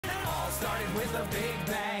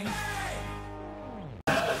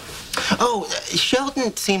Oh,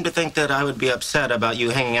 Sheldon seemed to think that I would be upset about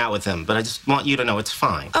you hanging out with him, but I just want you to know it's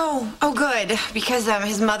fine. Oh, good, because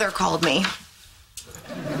his mother called me.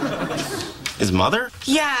 His mother?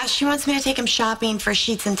 Yeah, she wants me to take him shopping for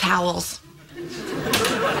sheets and towels.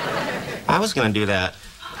 I was gonna do that.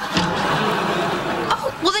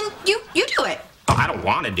 Oh, well then you do it. Oh, I don't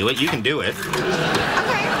want to do it. You can do it.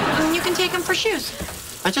 Okay, then you can take him for shoes.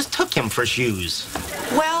 I just took him for shoes.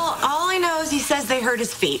 Well, all I know is he says they hurt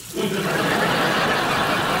his feet.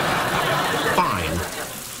 Fine.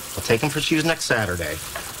 I'll take him for shoes next Saturday.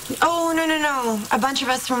 Oh, no. A bunch of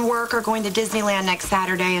us from work are going to Disneyland next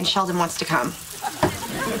Saturday, and Sheldon wants to come.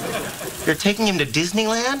 You're taking him to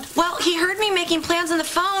Disneyland? Well, he heard me making plans on the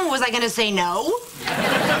phone. Was I going to say no?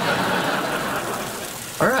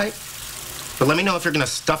 All right. But let me know if you're going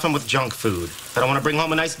to stuff him with junk food. I don't want to bring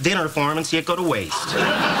home a nice dinner for him and see it go to waste.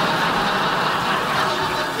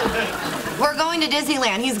 We're going to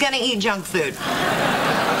Disneyland. He's going to eat junk food.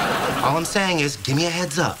 All I'm saying is, give me a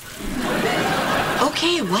heads up.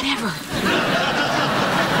 Okay, whatever.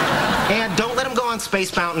 And don't let him go on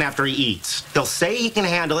Space Mountain after he eats. He'll say he can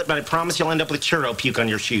handle it, but I promise you'll end up with churro puke on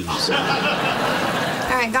your shoes.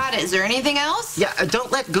 All right, got it. Is there anything else? Yeah,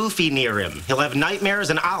 don't let Goofy near him. He'll have nightmares,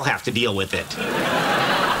 and I'll have to deal with it.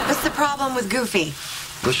 What's the problem with Goofy?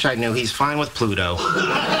 Wish I knew. He's fine with Pluto.